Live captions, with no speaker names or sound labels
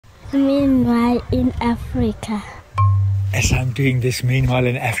Meanwhile in Africa. As I'm doing this Meanwhile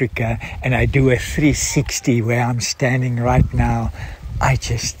in Africa, and I do a 360 where I'm standing right now, I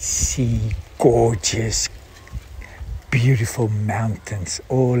just see gorgeous, beautiful mountains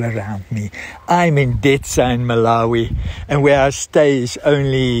all around me. I'm in Detsa in Malawi, and where I stay is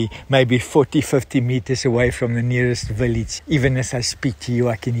only maybe 40-50 meters away from the nearest village. Even as I speak to you,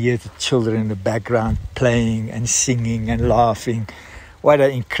 I can hear the children in the background playing and singing and laughing. What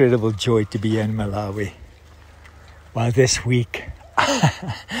an incredible joy to be in Malawi. Well, this week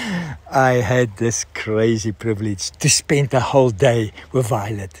I had this crazy privilege to spend the whole day with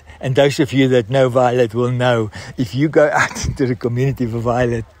Violet. And those of you that know Violet will know, if you go out into the community for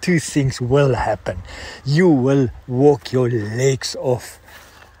Violet, two things will happen. You will walk your legs off,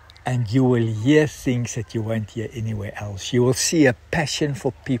 and you will hear things that you won't hear anywhere else. You will see a passion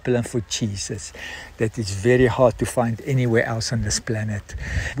for people and for Jesus that is very hard to find anywhere else on this planet.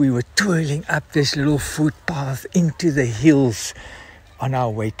 We were toiling up this little footpath into the hills on our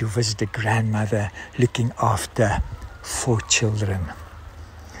way to visit a grandmother looking after 4 children.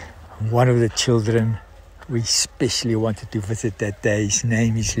 One of the children we especially wanted to visit that day, his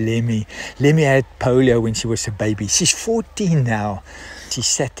name is Lemmy. Lemmy had polio when she was a baby. She's 14 now. She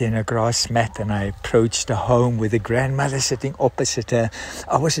sat in a grass mat, and I approached the home with the grandmother sitting opposite her.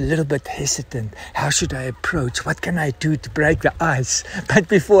 I was a little bit hesitant. How should I approach? What can I do to break the ice? But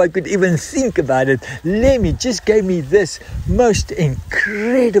before I could even think about it, Lemmy just gave me this most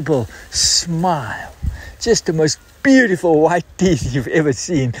incredible smile. Just the most beautiful white teeth you've ever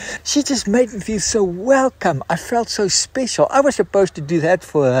seen. She just made me feel so welcome. I felt so special. I was supposed to do that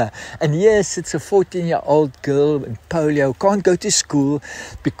for her. And yes, it's a 14-year-old girl in polio, can't go to school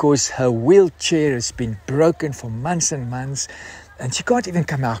because her wheelchair has been broken for months and months. And she can't even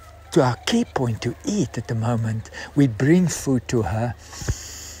come out to our key point to eat at the moment. We bring food to her.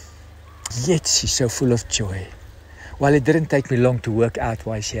 Yet she's so full of joy. Well, it didn't take me long to work out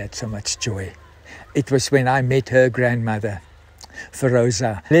why she had so much joy. It was when I met her grandmother,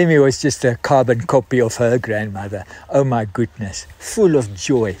 Feroza. Lemmy was just a carbon copy of her grandmother. Oh my goodness, full of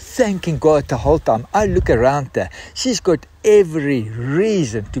joy, thanking God the whole time. I look around her. She's got every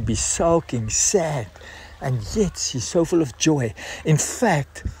reason to be sulking, sad, and yet she's so full of joy. In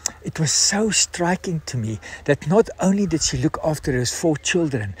fact, it was so striking to me that not only did she look after her 4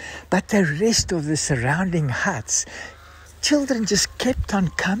 children, but the rest of the surrounding huts. Children just kept on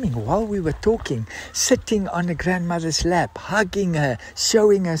coming while we were talking, sitting on the grandmother's lap, hugging her,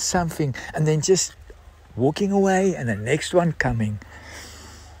 showing her something, and then just walking away, and the next one coming.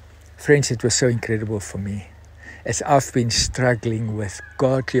 Friends, it was so incredible for me. As I've been struggling with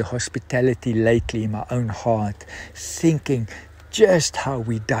godly hospitality lately in my own heart, thinking just how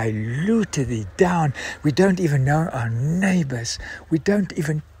we diluted it down. We don't even know our neighbors. We don't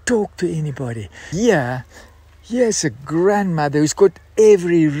even talk to anybody. Here's a grandmother who's got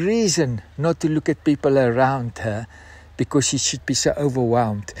every reason not to look at people around her because she should be so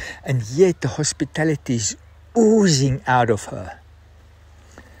overwhelmed. And yet the hospitality is oozing out of her.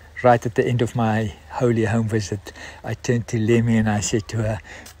 Right at the end of my holy home visit, I turned to Lemmy and I said to her,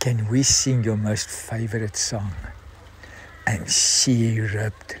 "Can we sing your most favorite song?" And she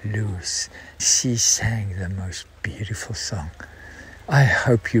ripped loose. She sang the most beautiful song. I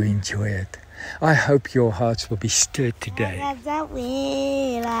hope you enjoy it. I hope your hearts will be stirred today.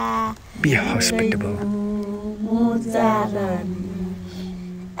 Be hospitable.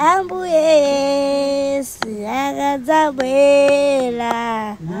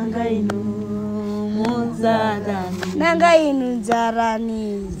 Nanga inu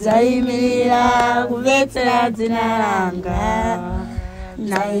zarani zaimira kuvetsera dzina langa.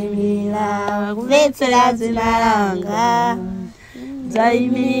 Zaimira kuvetsera dzina langa.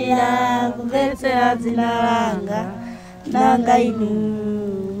 Zaimira kuvetsera dzina langa. Nanga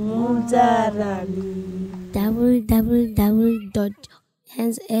inu zarani.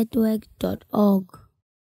 www.handsatwork.org